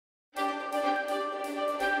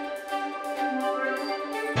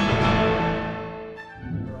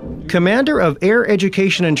Commander of Air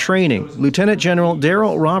Education and Training, Lieutenant General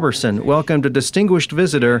Darrell Robertson welcomed a distinguished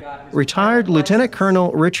visitor, retired Lieutenant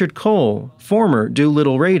Colonel Richard Cole, former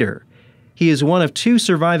Doolittle Raider. He is one of two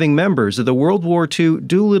surviving members of the World War II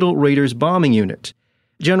Doolittle Raiders bombing unit.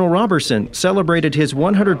 General Robertson celebrated his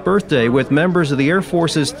 100th birthday with members of the Air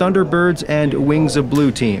Force's Thunderbirds and Wings of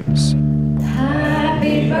Blue teams.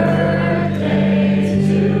 Happy birthday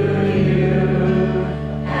to you.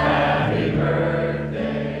 Happy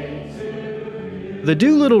birthday to you. The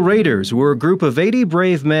Doolittle Raiders were a group of 80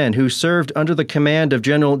 brave men who served under the command of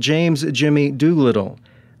General James Jimmy Doolittle.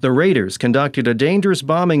 The Raiders conducted a dangerous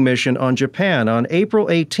bombing mission on Japan on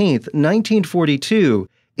April 18, 1942,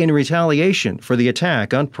 in retaliation for the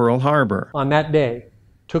attack on Pearl Harbor. On that day,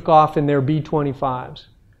 took off in their B-25s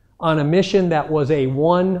on a mission that was a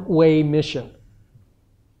one-way mission.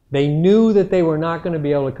 They knew that they were not going to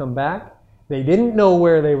be able to come back. They didn't know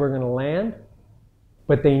where they were going to land,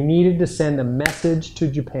 but they needed to send a message to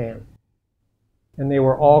Japan. And they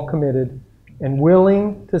were all committed and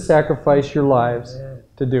willing to sacrifice your lives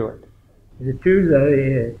to do it. The truth of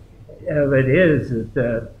it is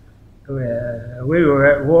that we were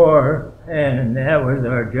at war, and that was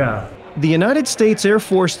our job. The United States Air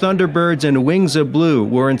Force Thunderbirds and Wings of Blue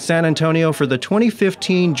were in San Antonio for the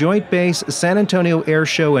 2015 Joint Base San Antonio Air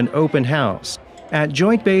Show and Open House at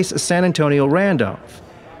Joint Base San Antonio Randolph.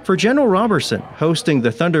 For General Robertson, hosting the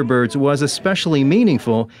Thunderbirds was especially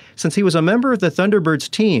meaningful since he was a member of the Thunderbirds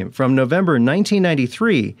team from November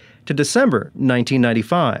 1993 to December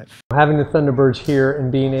 1995. Having the Thunderbirds here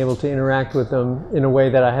and being able to interact with them in a way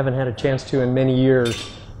that I haven't had a chance to in many years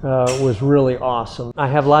was really awesome. I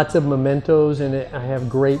have lots of mementos and I have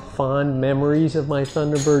great fond memories of my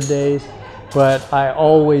Thunderbird days, but I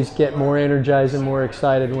always get more energized and more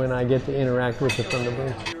excited when I get to interact with the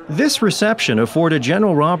Thunderbirds. This reception afforded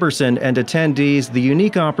General Robertson and attendees the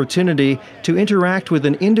unique opportunity to interact with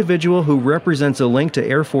an individual who represents a link to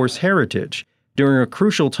Air Force heritage during a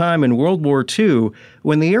crucial time in World War II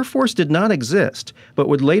when the Air Force did not exist, but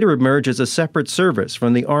would later emerge as a separate service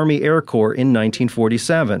from the Army Air Corps in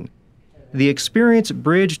 1947. The experience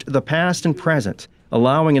bridged the past and present,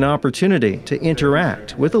 allowing an opportunity to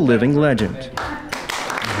interact with a living legend.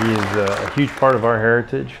 He is a huge part of our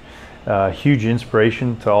heritage, a huge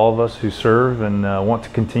inspiration to all of us who serve and want to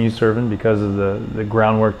continue serving because of the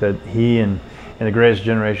groundwork that he and the greatest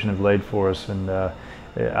generation have laid for us. And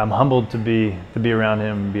I'm humbled to be around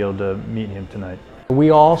him and be able to meet him tonight. We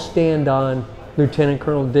all stand on Lieutenant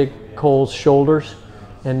Colonel Dick Cole's shoulders,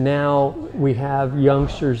 and now we have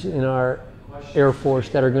youngsters in our Air Force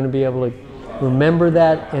that are going to be able to remember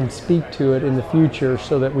that and speak to it in the future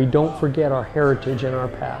so that we don't forget our heritage and our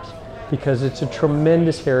past, because it's a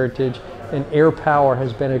tremendous heritage, and air power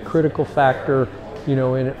has been a critical factor,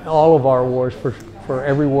 in all of our wars for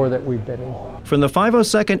every war that we've been in. From the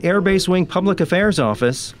 502nd Air Base Wing Public Affairs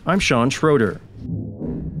Office, I'm Sean Schroeder.